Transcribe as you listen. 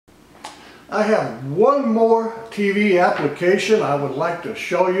I have one more TV application I would like to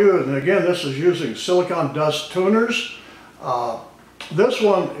show you, and again this is using SiliconDust tuners. This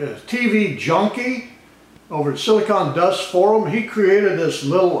one is TVJunkie over at SiliconDust forum. He created this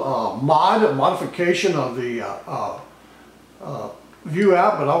little modification of the View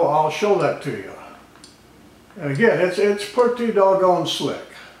app, but I'll show that to you. And again, it's pretty doggone slick.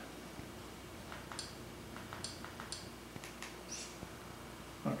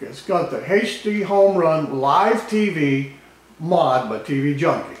 Okay, it's got the HDHomeRun Live TV mod by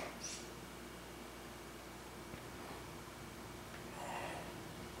TVJunkie.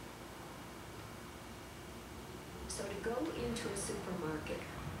 So to go into a supermarket,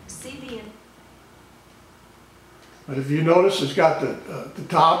 see the... But if you notice, it's got the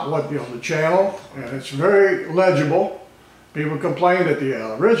top, the channel, and it's very legible. People complained that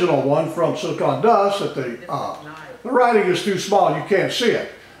the original one from SiliconDust that the writing is too small, you can't see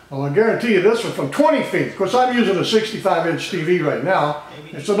it. Well, I guarantee you this one from 20 feet. Of course, I'm using a 65-inch TV right now.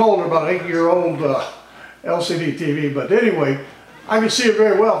 It's an older, about 8-year-old LCD TV, but anyway, I can see it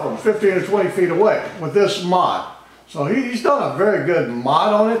very well from 15 or 20 feet away with this mod. So he's done a very good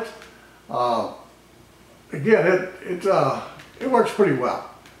mod on it. Again, it works pretty well.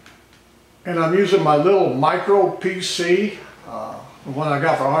 And I'm using my little micro PC, the one I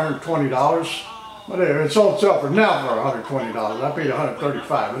got for $120. But anyway, it sold itself for now for $120. I paid $135,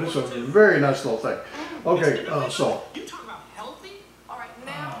 but it's a very nice little thing. Okay, so. You talk about healthy? All right,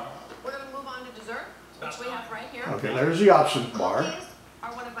 now we're going to move on to dessert, which we have right here. Okay, there's the options bar.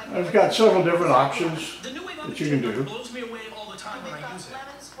 It's got several different options that you can do. Blows me away all the time when I use it.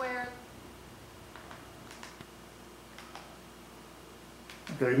 Lemon square.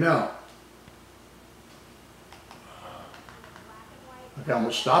 Okay, now. Okay, I'm going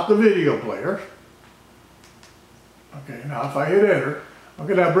to stop the video player. Okay, now if I hit enter,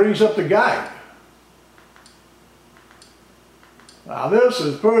 okay, that brings up the guide. Now this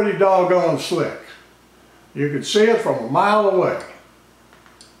is pretty doggone slick. You can see it from a mile away.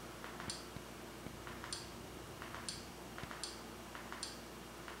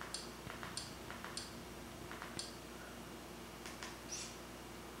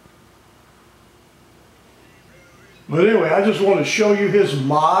 But anyway, I just want to show you his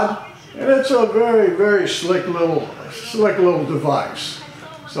mod, and it's a very, very slick little device.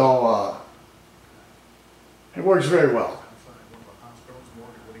 So it works very well.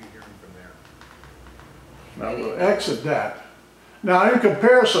 Now we'll exit that. Now in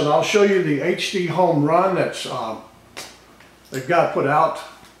comparison, I'll show you the HDHomeRun that's they've got put out,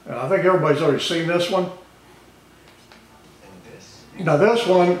 and I think everybody's already seen this one. Now this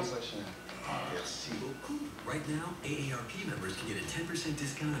one. Right now, AARP members can get a 10%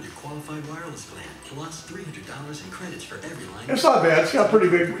 discount on your qualified wireless plan, plus $300 in credits for every line. It's not bad. It's got pretty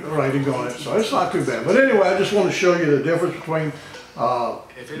big writing on it, so it's not too bad. But anyway, I just want to show you the difference between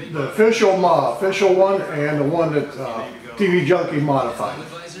the official one and the one that TVJunkie modified.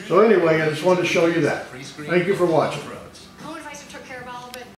 So anyway, I just wanted to show you that. Thank you for watching.